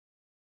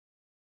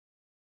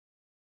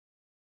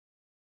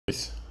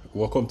Guys,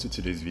 welcome to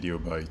today's video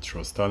by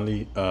Trust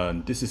Stanley,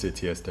 and this is a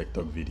TS Tech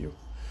Talk video.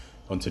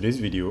 On today's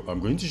video, I'm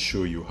going to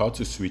show you how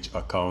to switch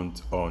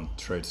account on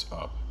Threads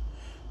app.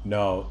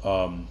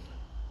 Now,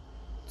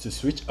 to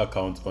switch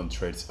account on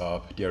Threads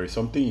app, there is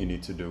something you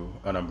need to do,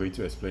 and I'm going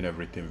to explain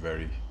everything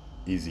very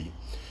easy.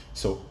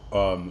 So,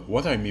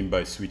 what I mean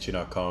by switching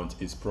account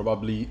is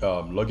probably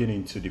logging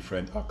into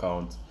different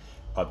accounts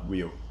at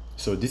will.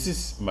 So this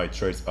is my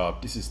Threads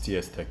app. This is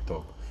TS Tech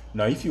Talk.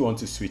 Now, if you want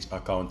to switch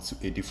account to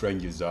a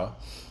different user,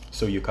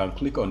 so you can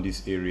click on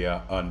this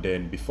area, and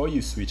then before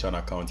you switch an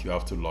account, you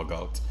have to log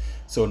out.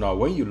 So now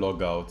when you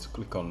log out,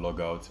 click on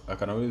log out. I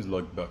can always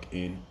log back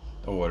in,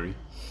 don't worry.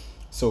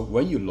 So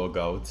when you log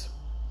out,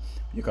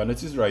 you can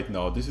notice right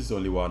now, this is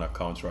only one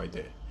account right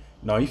there.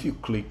 Now, if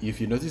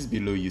you notice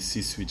below, you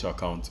see switch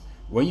account.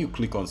 When you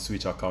click on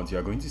switch account, you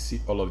are going to see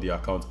all of the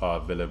accounts are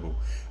available.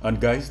 And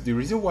guys, the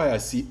reason why I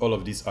see all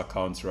of these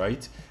accounts,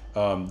 right?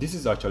 This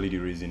is actually the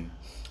reason.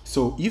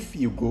 So if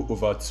you go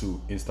over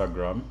to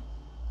Instagram,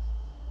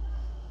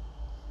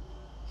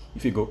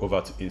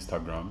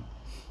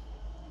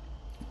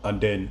 and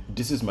then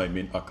this is my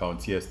main account,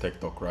 TS Tech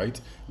Talk, right?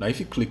 Now, if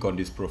you click on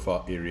this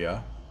profile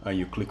area and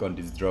you click on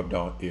this drop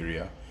down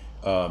area,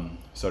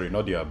 sorry,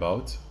 not the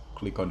about,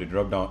 click on the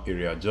drop down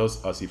area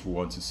just as if we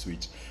want to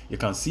switch. You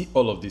can see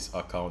all of these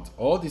accounts.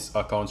 All these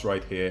accounts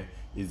right here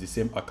is the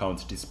same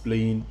account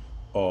displaying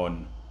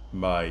on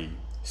my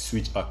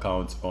switch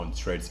account on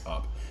Threads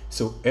app.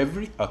 So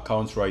every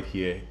account right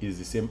here is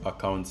the same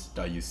account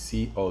that you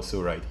see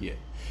also right here.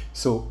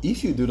 So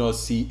if you do not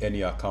see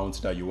any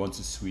account that you want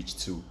to switch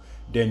to,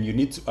 then you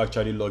need to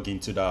actually log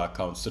into that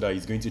account so that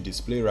it's going to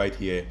display right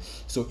here.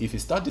 So if you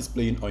start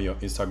displaying on your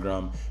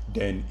Instagram,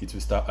 then it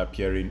will start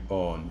appearing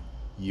on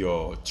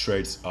your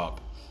Threads app.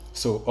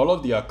 So all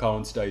of the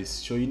accounts that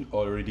is showing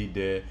already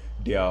there,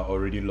 they are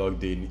already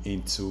logged in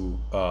into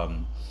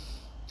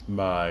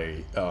my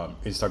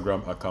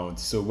Instagram account.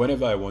 So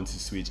whenever I want to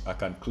switch, I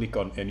can click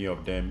on any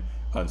of them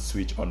and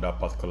switch on that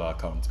particular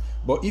account.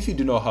 But if you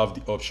do not have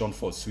the option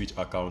for switch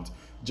account,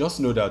 just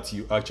know that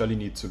you actually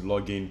need to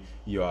log in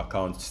your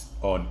account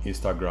on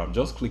Instagram.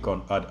 Just click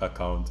on add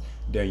account,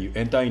 then you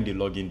enter in the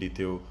login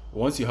detail.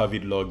 Once you have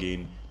it logged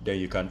in, then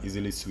you can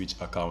easily switch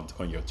account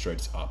on your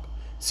Threads app.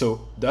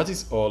 So that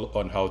is all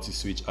on how to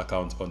switch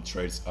account on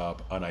Threads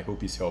app, and I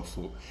hope it's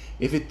helpful.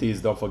 If it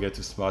is, don't forget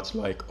to smash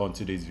like on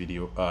today's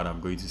video, and I'm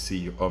going to see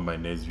you on my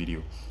next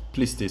video.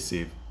 Please stay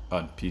safe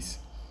and peace.